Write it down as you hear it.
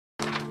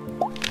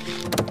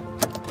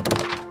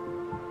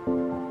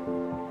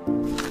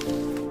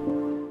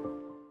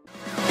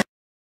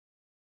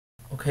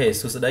Ok,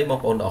 số đây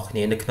bóng ôn ở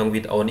này trong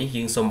video này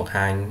dương xong một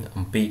hàng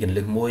pi gần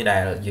lực mũi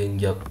đại dương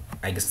dược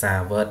ai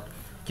xa vợt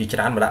chỉ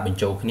chán mà đã bình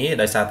châu này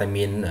đại sa tại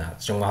miền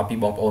trong máu pi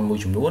bóng ôn mũi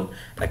chủng luôn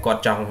tại quạt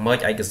trong mới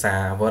ai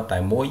xa vợt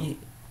tại mũi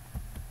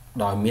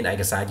đòi miền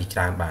ai xa chỉ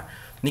chán bà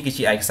ní cái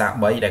chị ai xa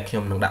bấy đại khi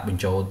ông đã bình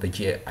châu từ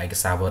chị ai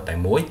xa vợt tại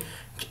mũi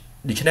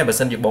đi trên này bà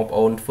sân dược bóng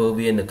ôn phơ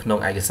viên được nông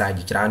ai xa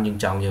chỉ chán nhưng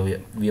trong nhiều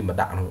viên mà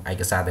đạn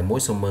ai xa tại mũi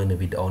xong mơใน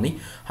videoนี้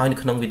hai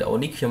được nông video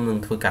นี้khi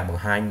ông phơi cả bằng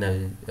hai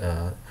nơi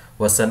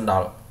version ដ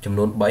ល់ចំ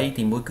នួន3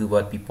ទី1គឺ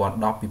word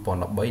 2010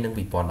 2013 និង 2016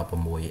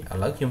 ឥ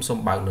ឡូវខ្ញុំសូម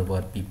បើកនៅ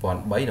word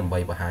 2003ដើម្បី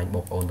បង្ហាញប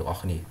ងប្អូនទាំងអ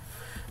ស់គ្នា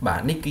បាទ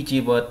នេះគឺជា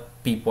word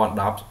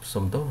 2010សូ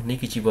មទោសនេះ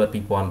គឺជា word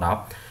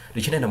 2010ដូ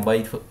ច្នេះដើម្បី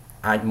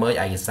អាចមើល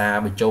ឯកសារ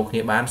បញ្ចូលគ្នា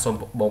បានសូម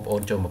បងប្អូ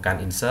នចូលមកកាន់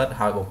insert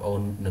ហើយបងប្អូ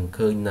ននឹង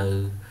ឃើញនៅ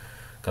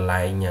កន្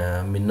លែង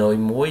menu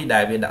មួយដែ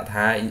លវាដាក់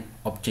ថា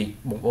object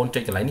បងប្អូនចុ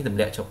ចកន្លែងនេះទម្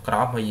លាក់ចុះក្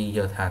រោមហើយយើងយ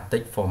កថា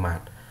text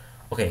format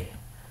អូខេ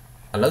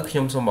ឥឡូវខ្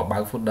ញុំសូមបើ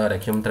ក folder ដែ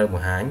លខ្ញុំត្រូវប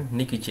ង្ហាញ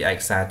នេះគឺជាឯ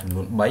កសារចំ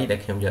នួន3ដែល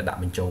ខ្ញុំយកដាក់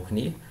បញ្ចូលគ្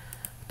នាប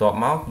ន្ទាប់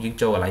មកយើង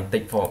ចូលកន្លែង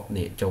text format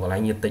នេះចូលកន្លែ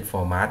ង text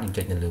format យើង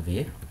ចុចនៅលើវា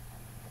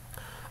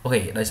អូខេ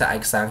ដោយសារឯ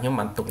កសារខ្ញុំ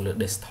បានទុកលើ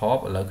desktop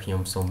ឥឡូវខ្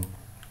ញុំសូម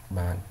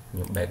បាទខ្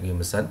ញុំ back វា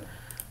មួយសិន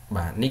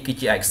បាទនេះគឺ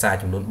ជាឯកសារ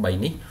ចំនួន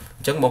3នេះ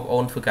អញ្ចឹងបងប្អូ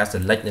នធ្វើការ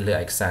select នៅលើ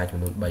ឯកសារចំ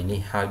នួន3នេះ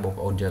ហើយបង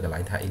ប្អូនយកកន្លែ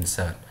ងថា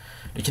insert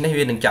ដូច្នេះ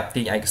វានឹងចាប់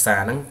ទាញឯកសារ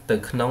ហ្នឹងទៅ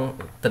ក្នុង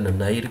ទិន្ន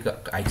ន័យឬក៏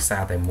ឯកសា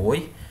រតែមួយ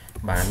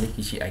បាទនេះ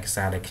គឺជាឯក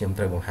សារដែលខ្ញុំ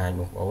ត្រូវបង្ហាញ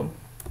បងប្អូន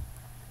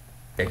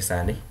ឯកសា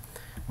រនេះ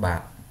បា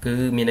ទគឺ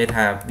មានន័យ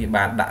ថាវា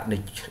បានដាក់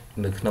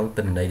នៅក្នុង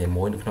ទិន្នន័យតែ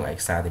មួយនៅក្នុងឯ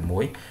កសារតែមួ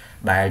យ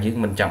ដែលយើង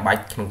មិនចាំបា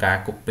ច់ក្នុងការ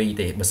copy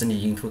ទេបើមិន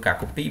យើងធ្វើការ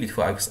copy វាធ្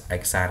វើឲ្យឯ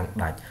កសារនឹង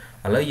ដាច់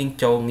ឥឡូវយើង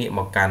ចូលងាកម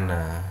កកាន់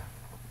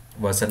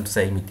version ផ្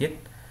សេងមួយទៀត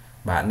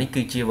បាទនេះ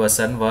គឺជា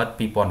version Word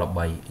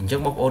 2013អញ្ចឹង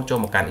បងប្អូនចូល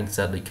មកកាន់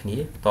insert ដូចគ្នា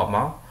បន្ទាប់ម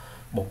ក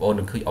បងប្អូន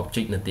នឹងឃើញ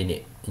object នៅទីនេះ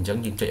អញ្ចឹង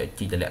យើងចុច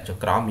object តម្លាក់ចុះ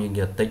ក្រោមយើង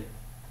យក text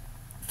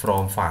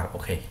from file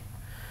អូខេ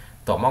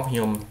តបមកខ្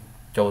ញុំ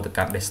ចូលទៅ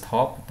កាន់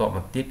desktop តបម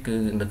កទៀតគឺ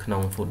នៅក្នុ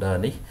ង folder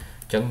នេះ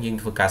អញ្ចឹងយើង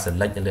ធ្វើការ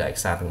select នៅលើឯក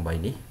សារទាំង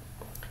3នេះ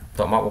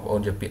តបមកបងប្អូ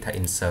នយកពាក្យថា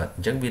insert អ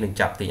ញ្ចឹងវានឹង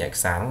ចាប់ទាញឯក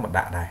សារហ្នឹងមក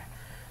ដាក់ដែរ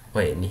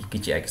ហើយនេះគឺ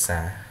ជាឯកសា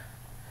រ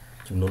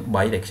ចំនួន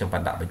3ដែលខ្ញុំបា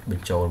នដាក់ប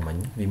ញ្ចូលមិញ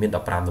វាមាន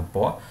15ទំ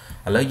ព័រឥ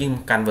ឡូវយើង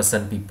កាន់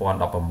version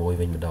 2016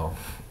វិញម្ដង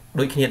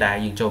ដូចគ្នាដែរ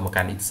យើងចូលមក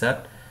កាន់ insert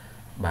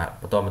បាទ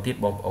បន្តមកទៀត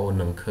បងប្អូន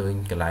នឹងឃើញ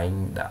កន្លែង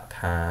ដាក់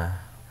ថា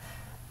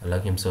ឥឡូវ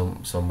ខ្ញុំ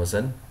សូមមើល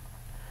សិន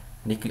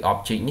នេះគឺ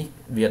object នេះ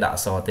វាដាក់អ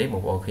ក្សរទេប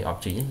ងប្អូនឃើញ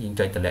object នេះយើង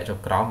ចុចតម្លាក់ចុះ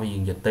ក្រោមហើយយើ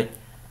ងយក text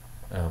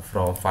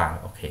from file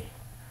អូខេ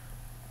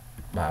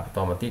បាទបន្ត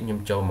មកទៀតខ្ញុំ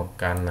ចូលមក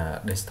កាន់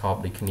desktop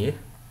ដូចគ្នា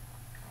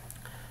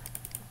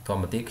បន្ត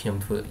មកទៀតខ្ញុំ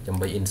ធ្វើដើ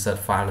ម្បី insert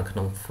file នៅក្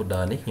នុង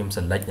folder នេះខ្ញុំ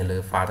select នៅលើ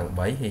file ទាំង3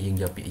ហើយយើង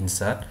យកពី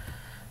insert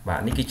បាទ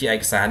នេះគឺជាឯ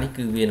កសារនេះ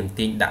គឺវានឹង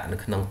ទាញដាក់នៅ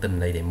ក្នុងទិន្ន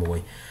ន័យតែមួយ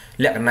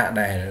លក្ខណៈ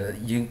ដែល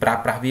យើងប្រើ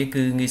ប្រាស់វា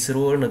គឺងាយស្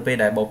រួលនៅពេល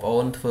ដែលបងប្អូ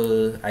នធ្វើ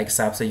ឯក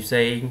សារផ្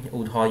សេងៗឧ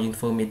ទាហរណ៍យើង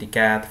ធ្វើមេតិ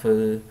កាធ្វើ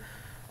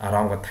អារ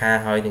ម្មណ៍កថា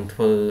ហើយនឹងធ្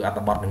វើអត្ថ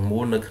បទនឹងមូ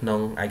លនៅក្នុង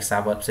ឯកសារ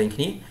Word ផ្សេង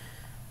គ្នា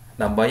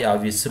ដើម្បីឲ្យ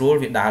វាស្រួល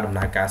វាដើរដំ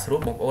ណើរការស្រួល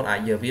បងប្អូនអាច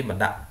យកវាមក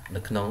ដាក់នៅ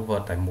ក្នុង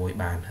Word តែមួយ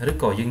បានឬ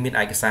ក៏យើងមាន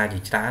ឯកសារជា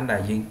ច្រើនដែ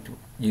ល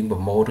យើងប្រ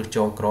មូលឬច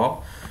ងក្រប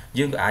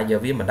យើងក៏អាចយ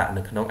កវាមកដាក់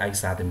នៅក្នុងឯក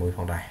សារតែមួយផ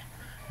ងដែរ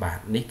បាទ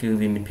នេះគឺ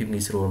វាមានភាពងា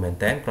យស្រួលមែន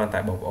តើគ្រាន់តែ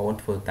បងប្អូន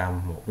ធ្វើតាម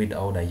វីដេ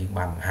អូដែលយើង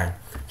បានបង្ហាញ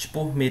ចំ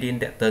ពោះមេរៀន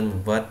តាក់ទងនឹ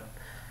ង Word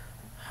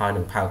ហើយ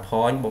នឹង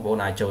PowerPoint បងប្អូន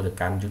អាចចូលទៅ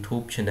កាន់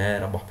YouTube Channel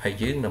របស់ Page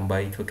យើងដើម្បី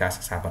ធ្វើការ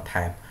សិក្សាបន្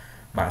ថែម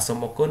បាទសូម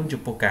អរគុណ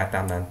ចំពោះការ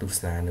តាមដានទស្ស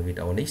នានៅវី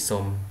ដេអូនេះសូ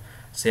ម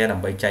share ដើ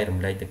ម្បីចែករំ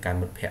លែកទៅកាន់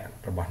មិត្តភ័ក្តិ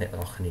របស់អ្នកទាំ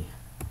ងអស់គ្នា